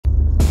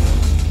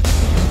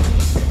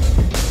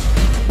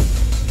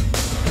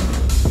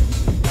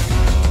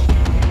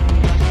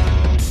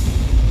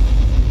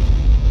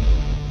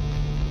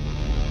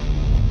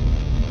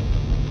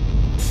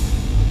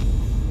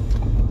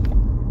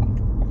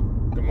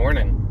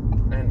morning,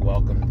 and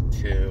welcome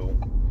to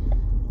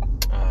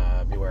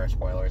Beware of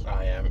Spoilers.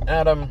 I am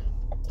Adam.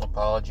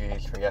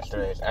 Apologies for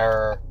yesterday's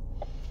error.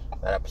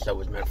 That episode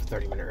was meant for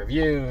 30-minute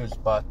reviews,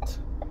 but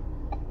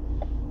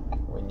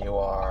when you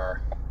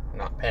are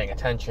not paying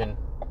attention,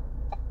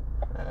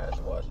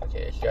 as was the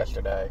case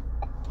yesterday,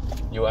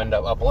 you end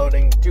up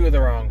uploading to the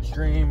wrong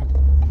stream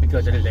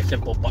because it is a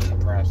simple button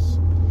press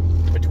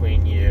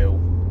between you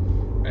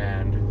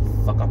and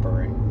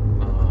fuck-uppery.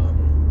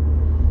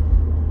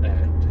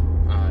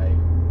 And I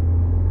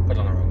put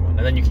on the wrong one.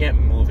 And then you can't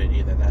move it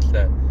either. That's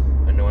the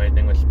annoying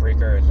thing with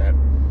Spreaker, is that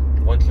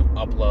once you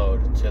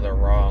upload to the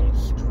wrong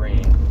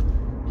stream,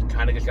 you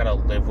kind of just gotta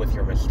live with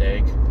your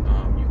mistake.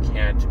 You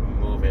can't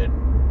move it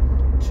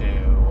to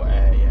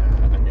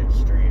a new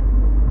stream.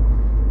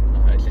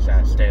 It just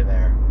gotta stay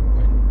there,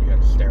 and you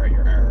gotta stare at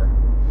your error.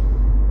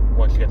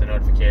 Once you get the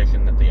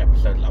notification that the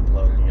episode is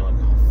uploaded, and you're like,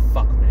 oh,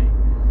 fuck me.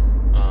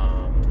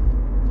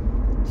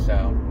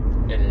 So,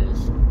 it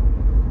is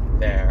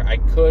there. I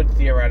could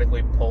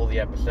theoretically pull the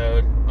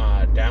episode,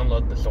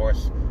 download the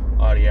source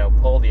audio,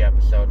 pull the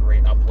episode,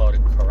 re-upload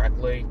it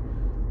correctly.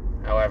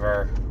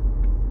 However,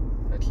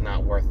 it's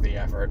not worth the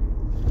effort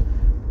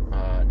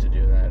to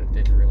do that.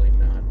 It's really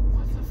not.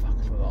 What the fuck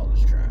is with all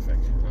this traffic?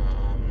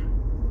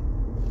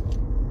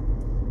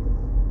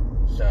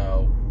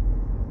 So,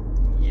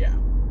 yeah.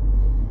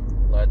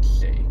 Let's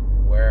see.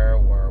 Where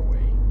were we?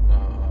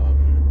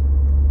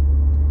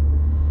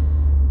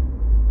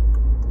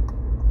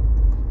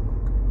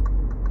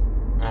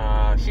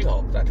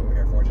 She-Hulk. That's what we're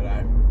here for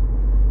today.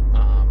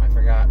 I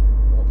forgot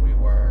what we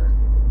were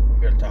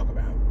here to talk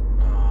about.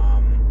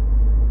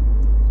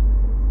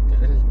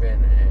 Because it has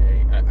been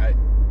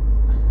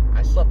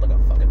I slept like a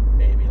fucking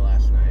baby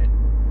last night.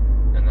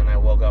 And then I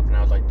woke up and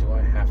I was like, do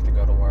I have to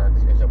go to work?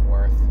 Is it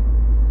worth?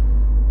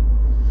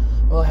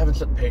 Well, I haven't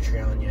set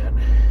Patreon yet.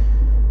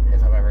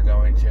 If I'm ever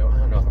going to. I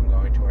don't know if I'm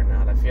going to or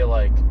not. I feel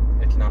like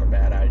it's not a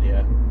bad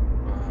idea.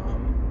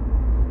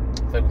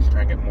 I think we should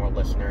try and get more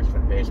listeners for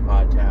the base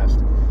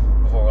podcast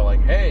before we're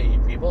like, hey,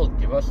 people,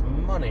 give us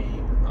money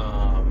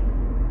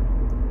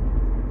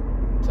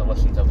to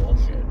listen to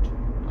bullshit.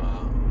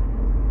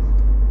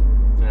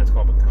 And it's come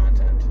up with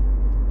content.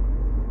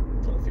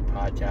 So a few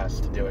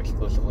podcasts to do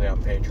exclusively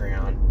on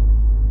Patreon.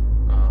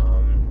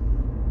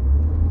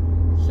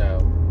 So,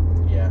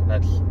 yeah,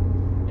 that's,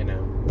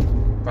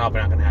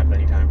 probably not going to happen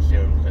anytime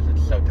soon because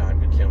it's so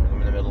time-consuming.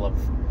 I'm in the middle of,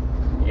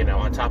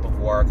 on top of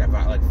work, I've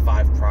got like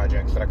 5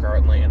 projects that are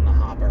currently in the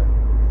hopper.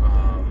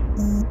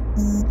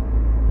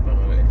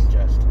 It's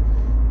just,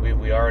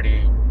 we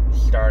already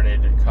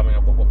started coming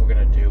up with what we're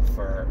going to do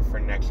for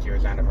next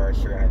year's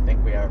anniversary. I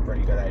think we have a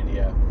pretty good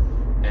idea.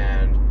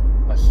 And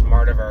a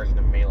smarter version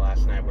of me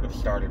last night would have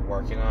started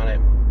working on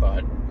it,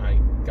 but I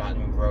got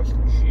engrossed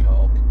in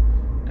She-Hulk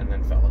and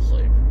then fell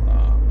asleep.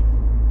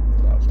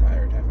 So I was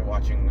tired after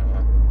watching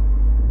the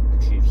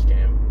Chiefs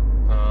game.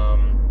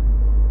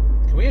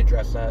 Can we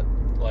address that?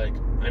 Like,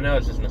 I know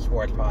this isn't a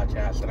sports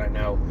podcast, and I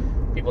know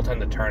people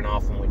tend to turn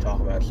off when we talk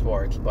about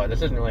sports, but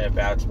this isn't really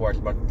about sports,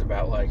 but it's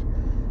about,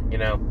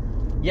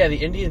 yeah, the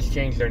Indians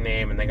changed their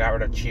name, and they got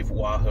rid of Chief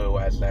Wahoo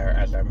as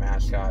their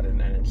mascot,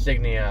 and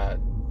insignia.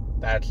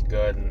 That's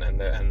good,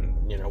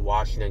 and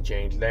Washington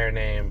changed their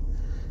name,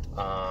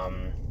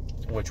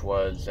 which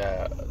was,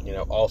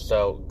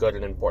 also good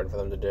and important for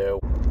them to do.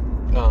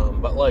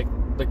 But,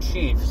 the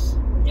Chiefs,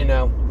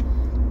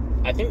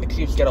 I think the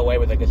Chiefs get away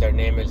with it because their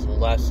name is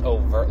less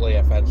overtly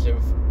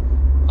offensive.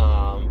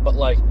 But,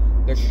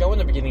 they're showing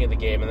the beginning of the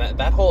game, and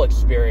that whole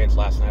experience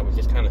last night was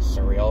just kind of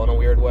surreal in a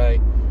weird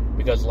way.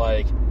 Because,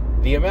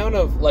 the amount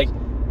of,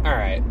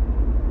 alright,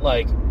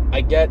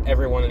 I get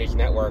every one of these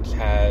networks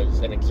has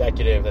an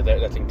executive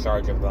that's in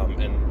charge of them,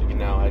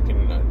 and,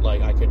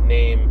 I could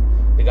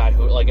name the guy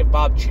who, if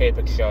Bob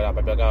Chapek showed up,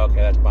 I'd be like, oh,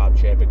 okay, that's Bob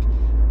Chapek.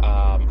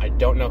 I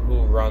don't know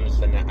who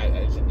runs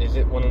is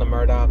it one of the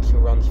Murdochs who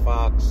runs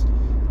Fox?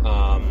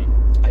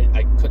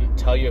 I couldn't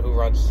tell you who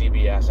runs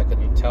CBS. I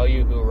couldn't tell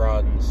you who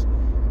runs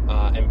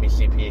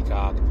NBC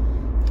Peacock.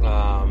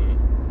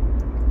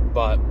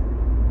 But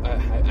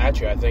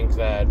actually, I think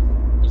that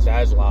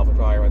Zaslav would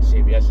probably run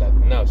CBS.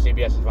 No,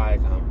 CBS is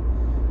Viacom.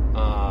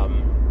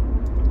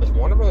 Does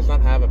Warner Brothers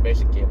not have a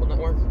basic cable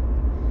network?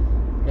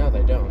 No,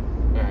 they don't.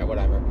 Alright,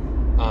 whatever.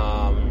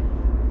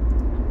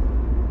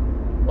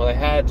 Well, they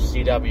had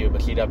CW,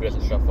 but CW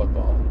doesn't show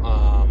football.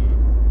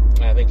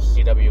 I think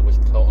CW was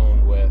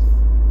co-owned with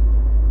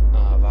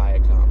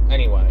Viacom.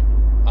 Anyway,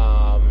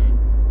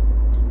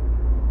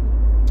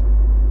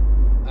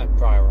 I'm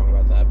probably wrong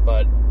about that,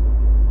 but,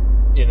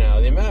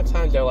 the amount of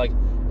times they're like,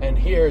 and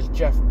here's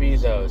Jeff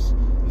Bezos,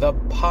 the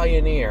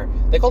pioneer.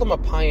 They called him a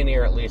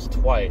pioneer at least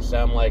twice. So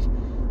I'm like,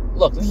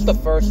 look, this is the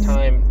first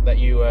time that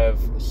you have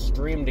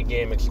streamed a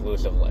game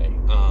exclusively.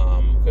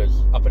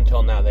 Because up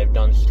until now, they've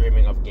done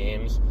streaming of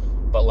games,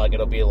 but,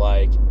 it'll be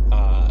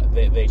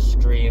they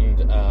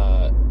streamed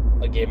a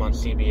game on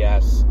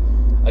CBS.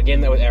 A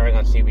game that was airing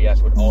on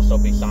CBS would also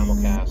be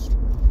simulcast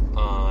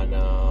on,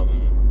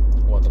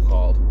 what's it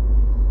called?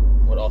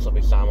 Would also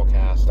be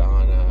simulcast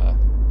on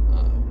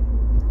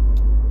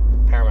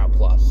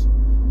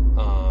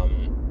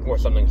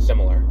something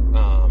similar.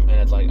 And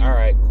it's like, all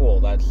right, cool.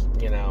 That's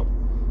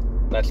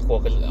cool,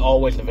 because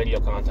always the video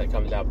content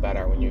comes out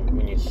better when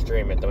you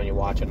stream it than when you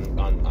watch it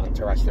on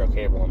terrestrial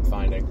cable, I'm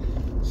finding.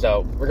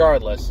 So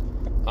regardless,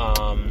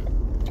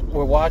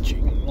 we're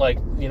watching, like,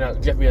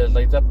 Jeff Bezos,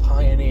 like, the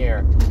pioneer,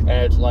 and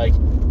it's like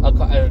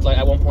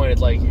at one point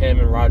it's like him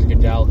and Roger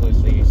Goodell,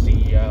 who's the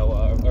CEO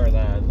or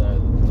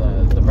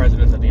the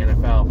president of the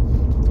NFL.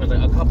 There's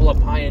like a couple of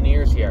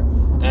pioneers here,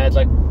 and it's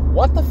like,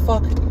 what the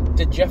fuck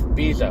did Jeff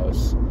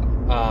Bezos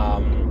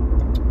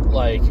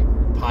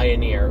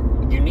pioneer?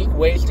 Unique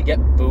ways to get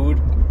booed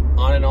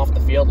on and off the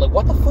field, like,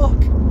 what the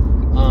fuck?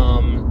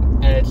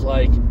 And it's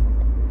like,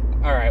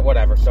 all right,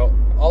 whatever. So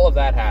all of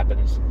that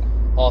happens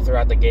all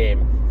throughout the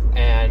game,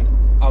 and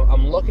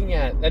I'm looking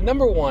at, and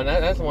number one,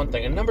 that's one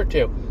thing, and number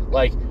two,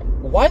 like,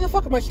 why the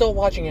fuck am I still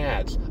watching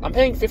ads? I'm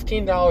paying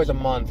 $15 a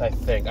month, I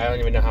think. I don't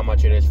even know how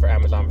much it is for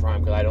Amazon Prime,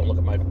 because I don't look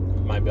at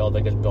my bill.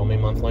 They just bill me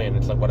monthly, and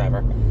it's like,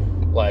 whatever.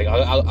 Like,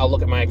 I'll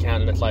look at my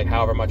account, and it's like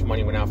however much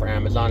money went out for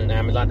Amazon, and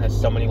Amazon has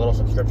so many little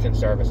subscription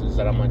services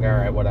that I'm like, all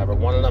right, whatever.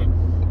 One of them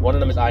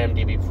is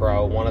IMDb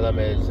Pro, one of them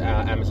is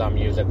Amazon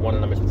Music, one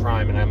of them is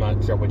Prime, and I'm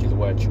not sure which is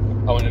which.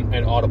 Oh,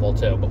 and Audible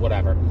too, but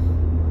whatever.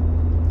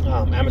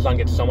 Amazon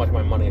gets so much of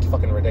my money, it's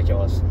fucking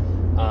ridiculous.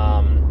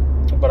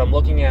 But I'm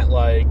looking at,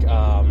 like,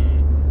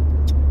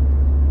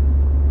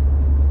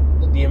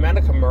 the amount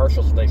of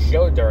commercials they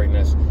showed during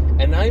this,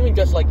 and not even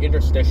just, like,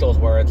 interstitials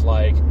where it's,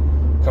 like,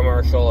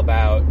 commercial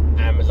about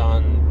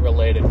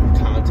Amazon-related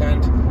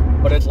content,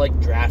 but it's, like,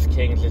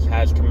 DraftKings just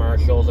has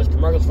commercials. There's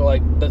commercials for,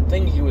 like, the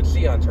things you would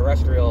see on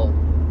terrestrial,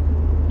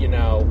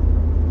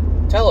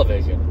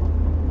 television.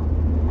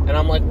 And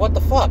I'm like, what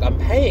the fuck? I'm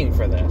paying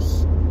for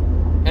this.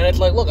 And it's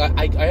like, look,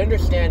 I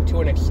understand to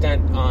an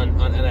extent on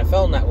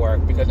NFL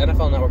Network, because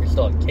NFL Network is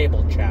still a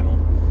cable channel,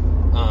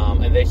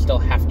 and they still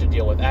have to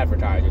deal with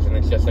advertisers, and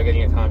it's just they're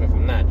getting a content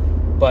from that.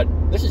 But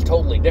this is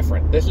totally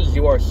different. This is,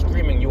 you are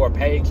streaming, you are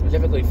paying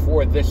specifically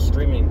for this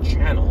streaming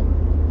channel,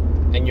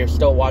 and you're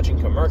still watching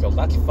commercials.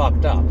 That's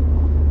fucked up.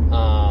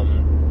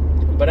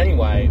 But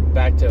anyway,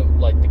 back to,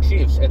 like, the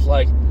Chiefs. It's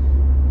like,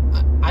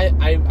 I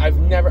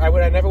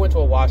never went to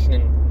a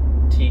Washington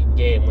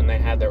game when they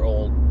had their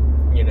old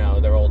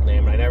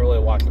name, and I never really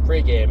watched the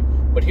pregame,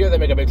 but here they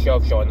make a big show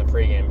of showing the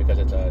pregame because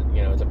it's a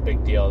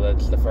big deal.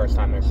 That's the first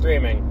time they're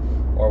streaming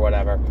or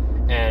whatever.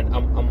 And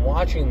I'm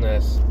watching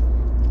this,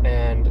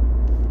 and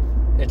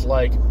it's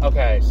like,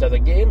 okay, so the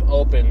game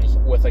opens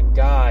with a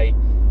guy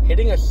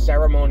hitting a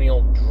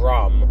ceremonial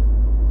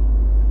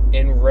drum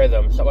in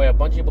rhythm, so that way a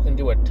bunch of people can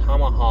do a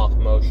tomahawk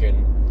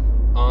motion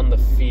on the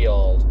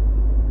field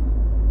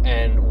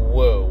and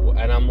woo.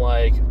 And I'm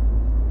like,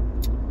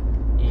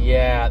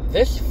 yeah,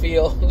 this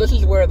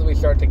is where we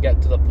start to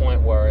get to the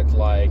point where it's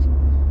like,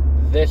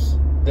 this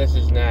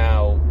is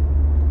now,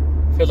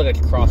 feels like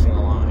it's crossing the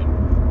line.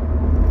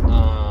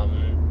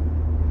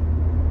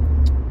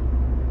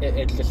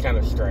 It's just kind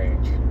of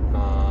strange. I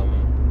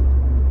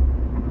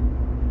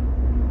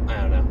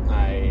don't know.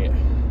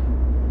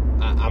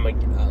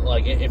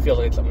 It feels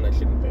like it's something that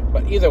shouldn't be.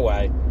 But either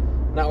way,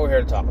 not what we're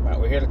here to talk about.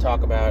 We're here to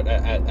talk about,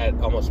 at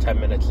almost 10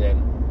 minutes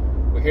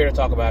in, we're here to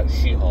talk about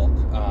She-Hulk,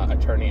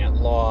 Attorney at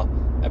Law,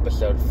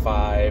 Episode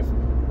 5,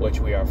 which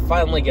we are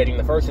finally getting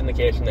the first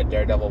indication that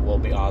Daredevil will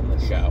be on the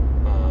show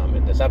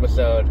in this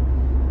episode.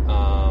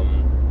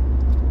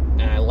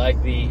 And I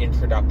like the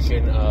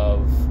introduction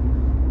of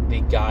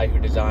the guy who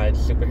designs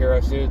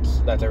superhero suits.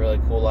 That's a really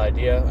cool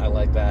idea. I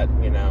like that,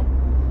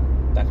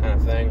 that kind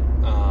of thing.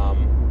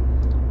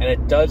 And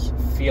it does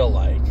feel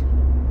like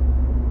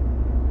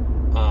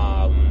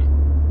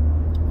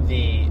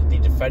the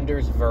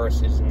Defenders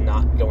verse is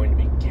not going to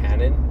be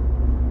canon.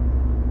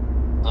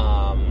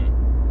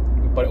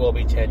 But it will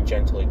be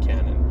tangentially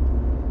canon.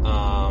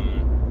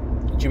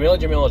 Jamila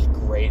Jamil is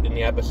great in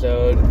the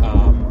episode,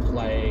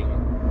 playing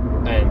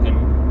an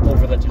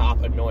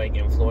over-the-top annoying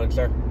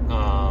influencer.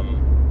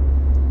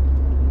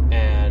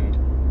 And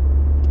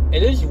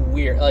it is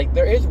weird. Like,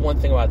 there is one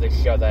thing about this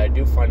show that I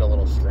do find a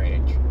little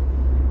strange.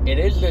 It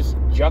is this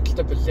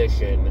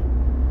juxtaposition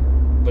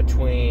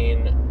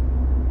between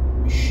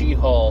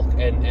She-Hulk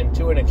and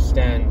to an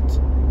extent,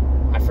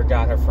 I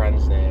forgot her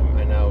friend's name.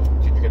 I know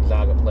Gigi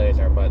Gonzaga plays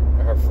her, but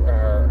her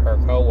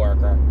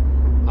co-worker.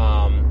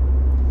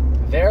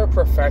 Their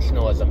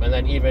professionalism, and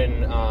then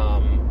even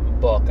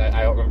Book.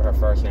 I don't remember her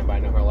first name, but I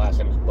know her last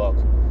name is Book.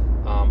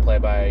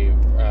 Played by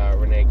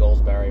Renee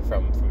Goldsberry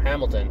from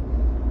Hamilton.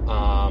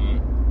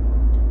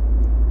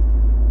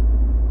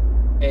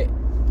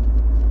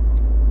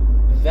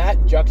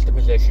 That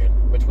juxtaposition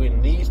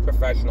between these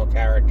professional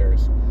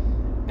characters,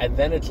 and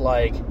then it's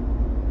like,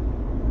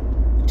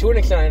 to an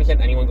extent, I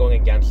understand anyone going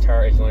against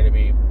her is going to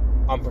be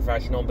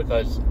unprofessional,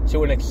 because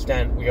to an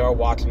extent, we are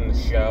watching the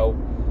show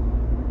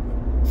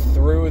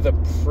through the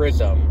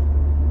prism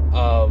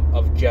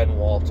of Jen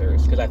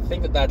Walters, because I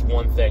think that that's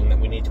one thing that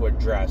we need to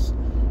address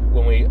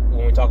when we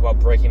talk about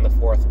breaking the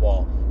fourth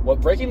wall. What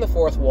breaking the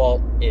fourth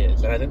wall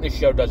is, and I think this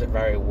show does it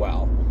very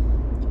well,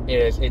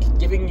 is it's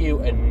giving you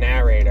a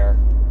narrator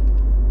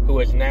who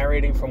is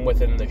narrating from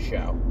within the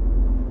show.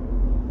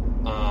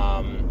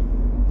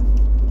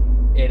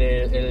 it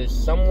is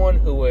someone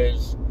who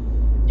is,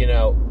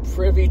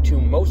 privy to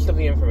most of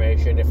the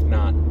information, if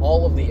not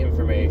all of the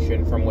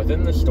information from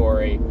within the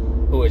story,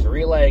 who is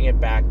relaying it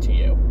back to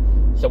you.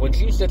 So when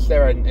she sits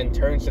there and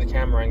turns to the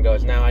camera and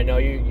goes, now I know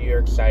you're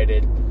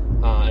excited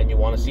and you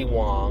want to see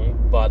Wong,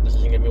 but this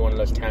isn't going to be one of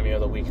those cameo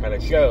of the week kind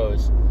of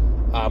shows.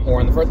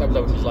 Or in the first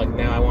episode, she's like,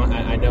 now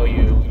I know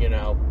you, we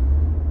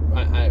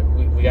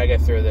got to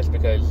get through this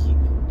because,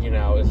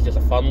 it's just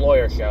a fun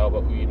lawyer show,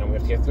 but, we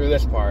have to get through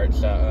this part,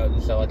 so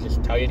let's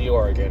just tell you the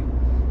origin.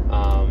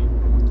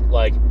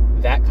 Like,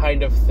 that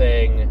kind of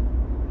thing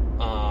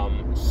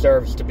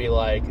serves to be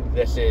like,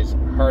 this is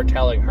her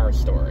telling her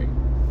story.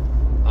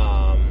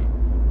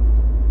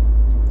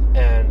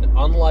 And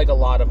unlike a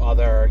lot of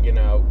other,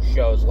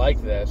 shows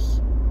like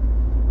this,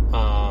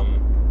 go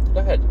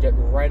ahead, get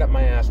right up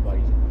my ass,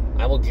 buddy.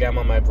 I will jam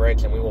on my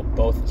brakes and we will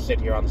both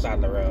sit here on the side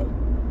of the road.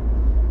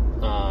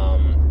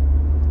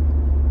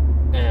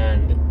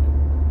 And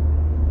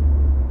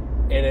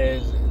it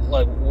is,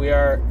 like,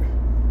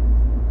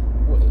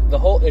 the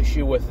whole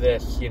issue with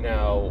this,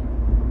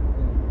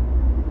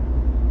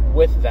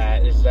 with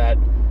that is that,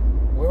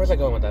 where was I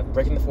going with that?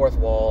 Breaking the fourth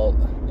wall.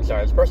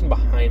 Sorry, this person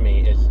behind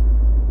me is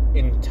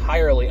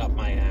entirely up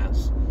my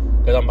ass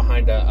because I'm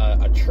behind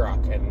a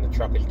truck and the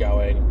truck is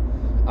going,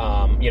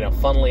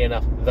 funnily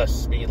enough, the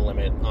speed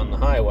limit on the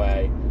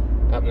highway.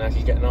 Now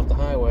she's getting off the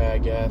highway, I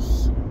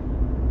guess.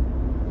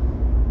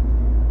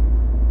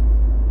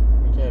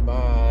 Okay,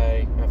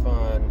 bye. Have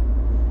fun.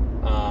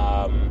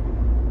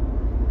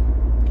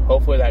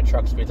 Hopefully that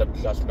truck speeds up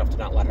just enough to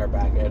not let her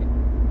back in.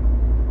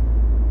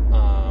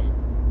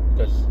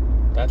 Because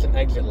that's an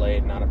exit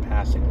lane, not a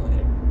passing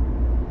lane.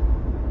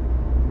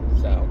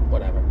 So,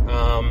 whatever.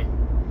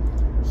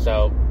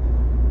 So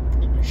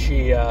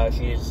she's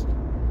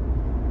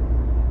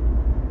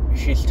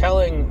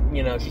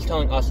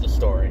telling us the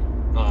story.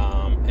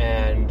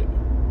 And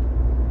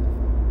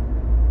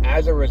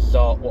as a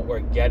result, what we're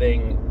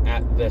getting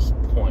at this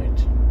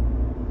point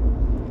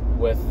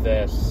with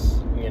this,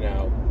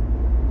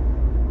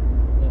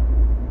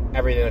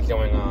 everything that's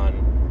going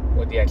on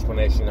with the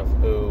explanation of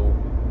who,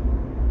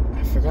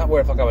 I forgot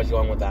where the fuck I was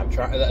going with that.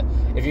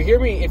 If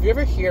you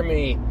ever hear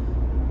me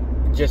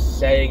just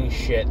saying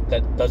shit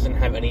that doesn't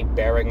have any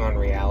bearing on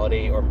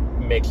reality or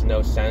makes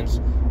no sense,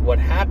 what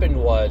happened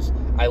was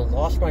I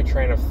lost my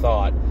train of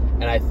thought,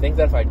 and I think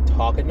that if I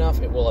talk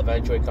enough, it will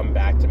eventually come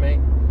back to me.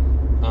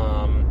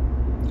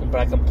 But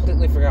I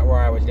completely forgot where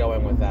I was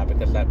going with that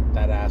because that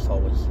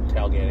asshole was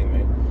tailgating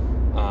me.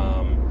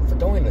 For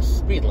going the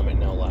speed limit,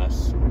 no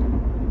less.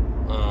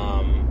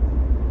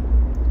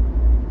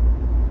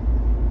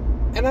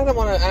 And I don't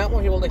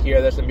want people to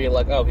hear this and be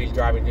like, oh, he's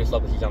driving too slow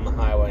because he's on the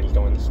highway and he's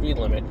going the speed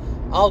limit.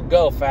 I'll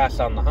go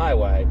fast on the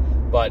highway,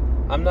 but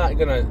I'm not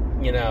gonna,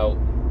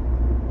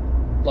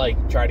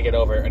 try to get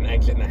over an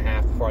exit and a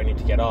half before I need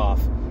to get off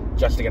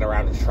just to get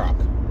around the truck.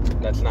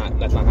 That's not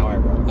how I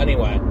roll.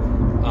 Anyway,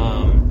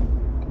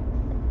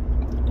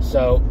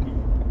 so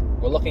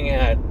we're looking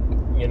at,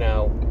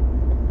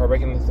 her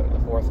breaking the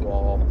fourth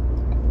wall,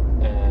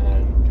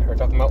 and her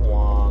talking about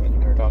Wong,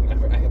 and her talking, I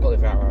completely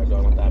forgot where I was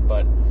going with that,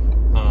 but,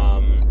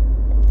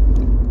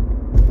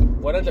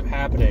 what ends up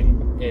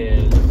happening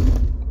is,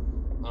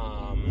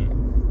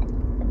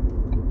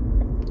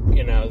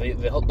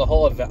 the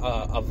whole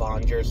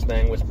Avengers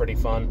thing was pretty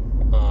fun,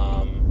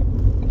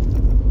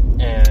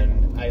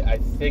 and I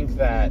think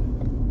that,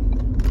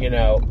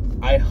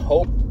 I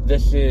hope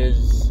this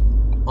is,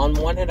 on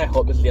one hand, I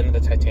hope this is the end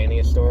of the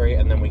Titania story,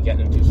 and then we get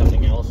into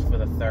something else for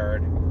the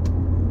third,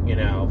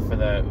 for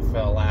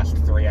the last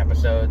 3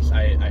 episodes.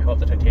 I hope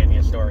the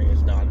Titania story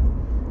is done.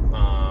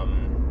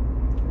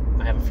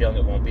 I have a feeling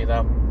it won't be,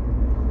 though.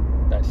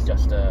 That's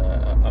just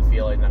a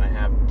feeling that I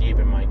have deep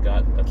in my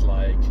gut that's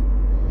like,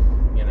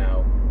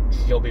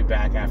 she'll be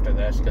back after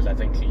this, because I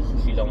think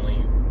she's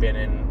only been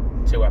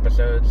in 2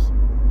 episodes.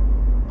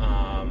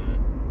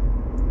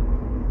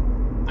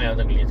 I don't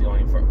think we need to go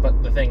any further.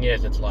 But the thing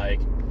is, it's like,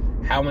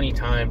 how many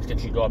times can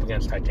she go up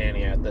against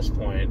Titania at this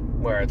point,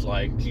 where it's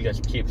like, she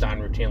just keeps on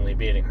routinely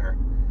beating her?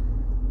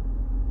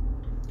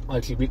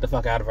 Like, she beat the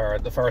fuck out of her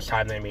the first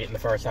time they meet in the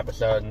first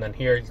episode, and then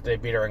here they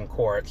beat her in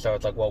court, so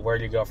it's like, well, where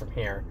do you go from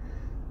here?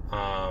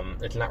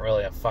 It's not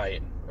really a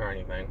fight or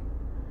anything.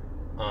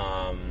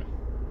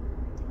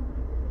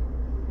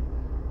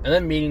 And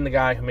then meeting the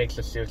guy who makes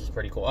the suits is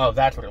pretty cool. Oh,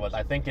 that's what it was.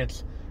 I think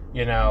it's,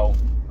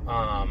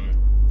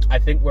 I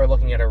think we're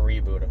looking at a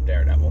reboot of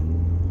Daredevil.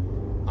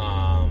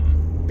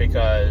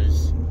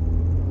 Because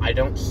I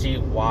don't see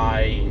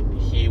why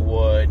he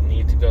would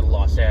need to go to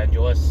Los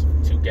Angeles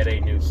to get a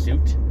new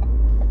suit.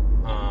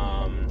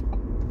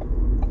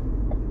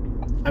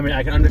 I mean,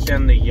 I can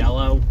understand the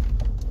yellow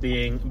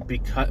being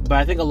but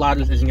I think a lot of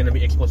this isn't going to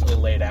be explicitly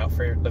laid out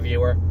for the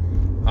viewer.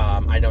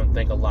 I don't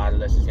think a lot of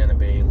this is going to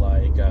be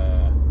like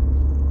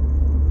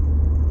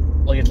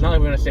it's not like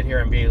we're going to sit here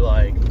and be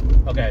like,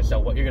 okay, so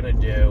what you're going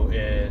to do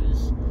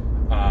is,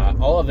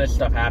 all of this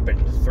stuff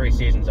happened, 3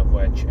 seasons of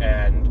which,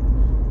 and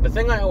the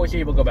thing I always see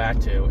people go back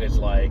to is,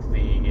 like,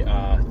 the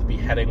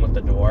beheading with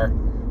the door,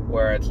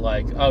 where it's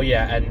like, oh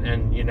yeah,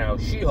 and you know,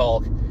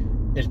 She-Hulk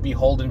is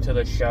beholden to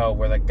the show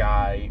where the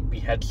guy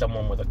beheads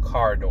someone with a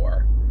car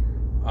door.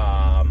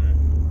 I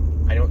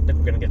don't think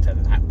we're gonna get to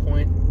that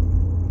point.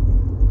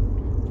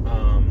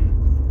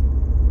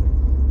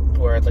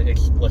 Where it's like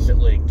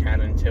explicitly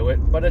canon to it,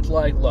 but it's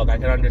like, look, I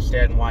can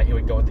understand why he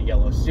would go with the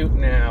yellow suit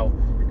now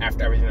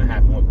after everything that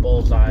happened with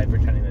Bullseye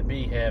pretending to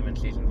be him in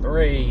season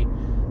 3,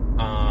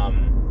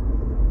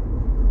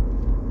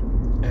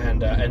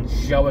 and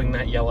showing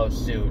that yellow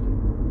suit,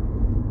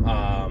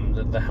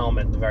 the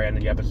helmet at the very end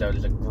of the episode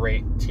is a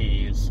great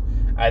tease.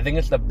 I think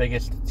it's the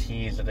biggest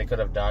tease that they could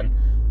have done.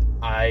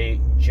 I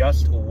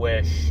just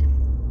wish,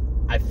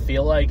 I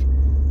feel like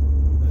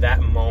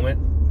that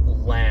moment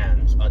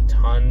lands a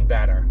ton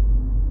better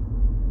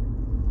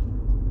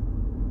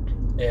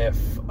if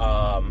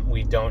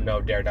we don't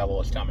know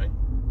Daredevil is coming.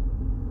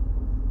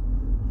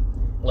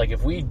 Like,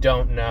 if we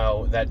don't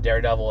know that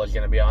Daredevil is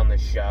going to be on the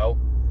show,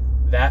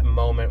 that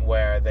moment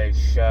where they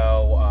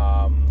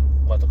show,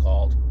 what's it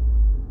called?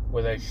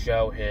 Where they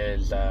show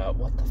his,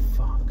 what the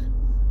fuck?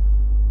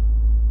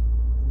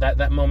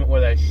 That moment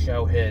where they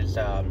show his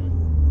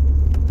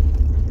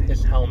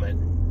helmet,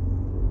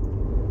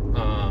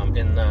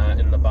 in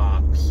the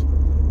box,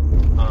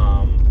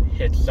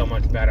 hits so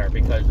much better,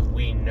 because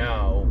we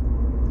know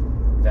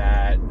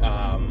that,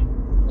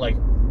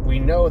 we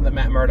know that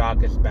Matt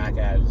Murdock is back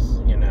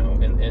as, you know,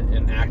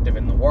 in active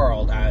in the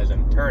world as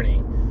an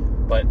attorney,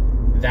 but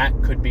that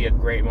could be a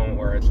great moment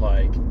where it's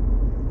like,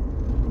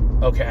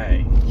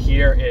 okay,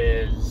 here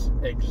is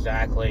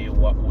exactly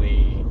what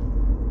we,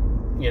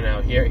 you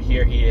know, here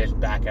he is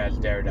back as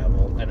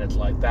Daredevil, and it's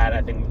like that.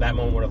 I think that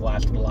moment would have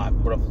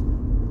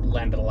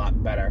landed a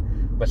lot better,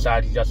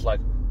 besides just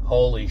like,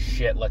 holy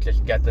shit, let's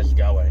just get this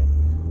going,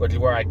 which is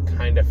where I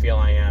kind of feel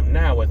I am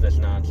now with this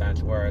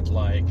nonsense, where it's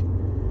like,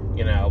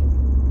 you know,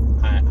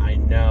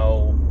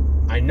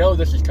 I know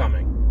this is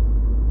coming.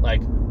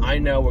 Like, I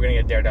know we're gonna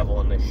get Daredevil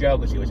in the show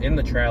because he was in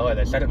the trailer.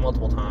 They said it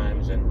multiple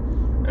times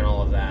and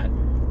all of that.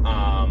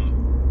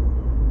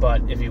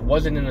 But if he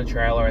wasn't in the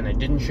trailer and they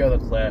didn't show the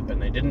clip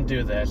and they didn't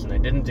do this and they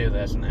didn't do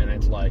this, and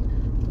it's like,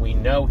 we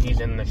know he's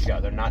in the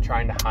show. They're not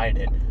trying to hide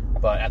it,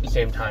 but at the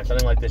same time,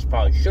 something like this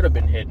probably should have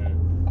been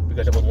hidden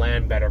because it would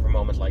land better for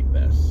moments like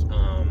this.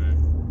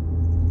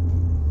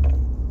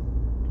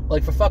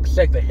 Like, for fuck's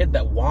sake, they hid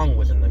that Wong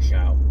was in the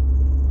show,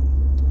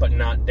 but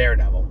not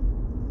Daredevil.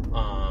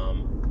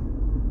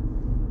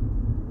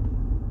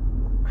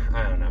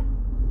 I don't know.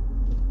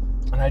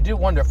 And I do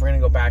wonder if we're going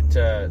to go back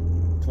to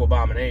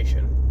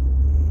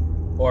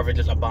Abomination, or if it's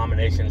just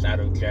Abomination's out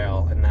of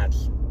jail, and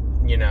that's,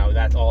 you know,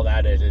 that's all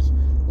that is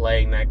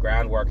laying that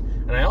groundwork.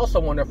 And I also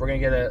wonder if we're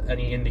going to get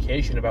any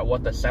indication about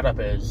what the setup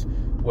is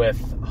with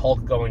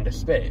Hulk going to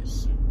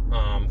space.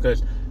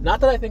 Because,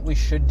 not that I think we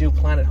should do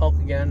Planet Hulk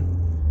again,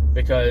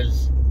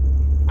 because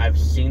I've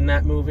seen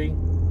that movie.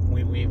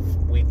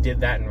 We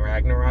did that in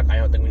Ragnarok. I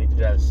don't think we need to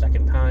do that a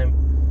second time.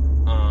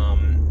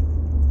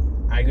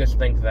 I just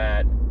think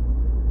that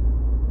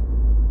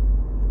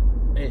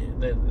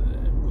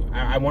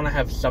I want to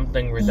have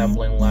something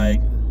resembling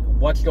like,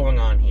 what's going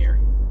on here?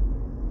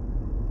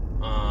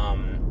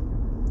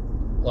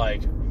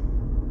 Like,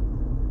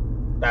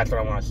 that's what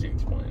I want to see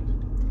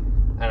explained.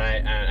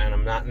 And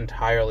I'm not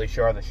entirely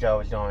sure the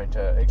show is going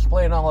to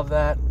explain all of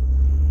that,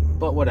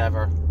 but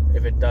whatever.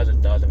 If it does,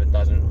 it does. If it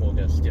doesn't, we'll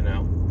just, you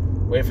know,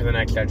 wait for the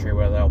next entry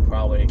where they'll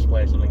probably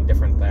explain something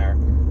different there.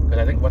 Because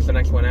I think, what's the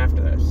next one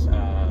after this?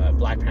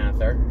 Black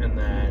Panther, and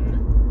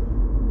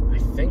then I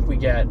think we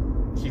get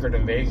Secret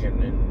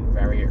Invasion in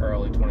very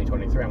early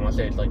 2023. I want to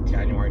say it's like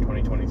January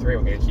 2023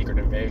 we'll get Secret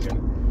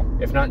Invasion.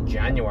 If not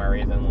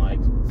January, then like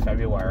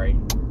February.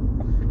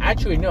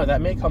 Actually, no,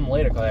 that may come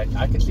later, because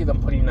I could see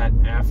them putting that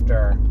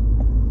after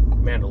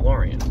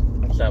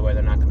Mandalorian, so that way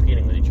they're not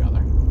competing with each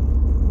other.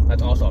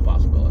 That's also a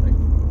possibility.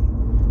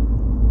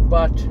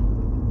 But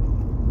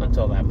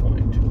until that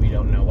point, we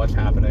don't know what's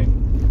happening.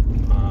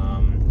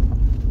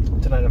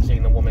 Tonight I'm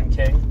seeing The Woman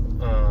King,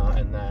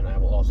 and then I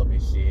will also be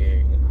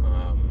seeing,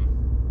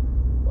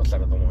 what's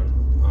that other one?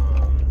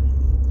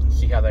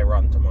 See How They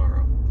Run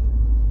tomorrow.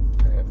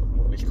 I think that's what the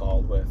movie's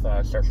called, with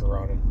Saoirse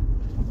Ronan.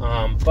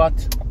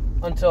 But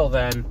until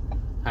then,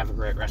 have a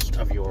great rest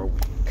of your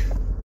week.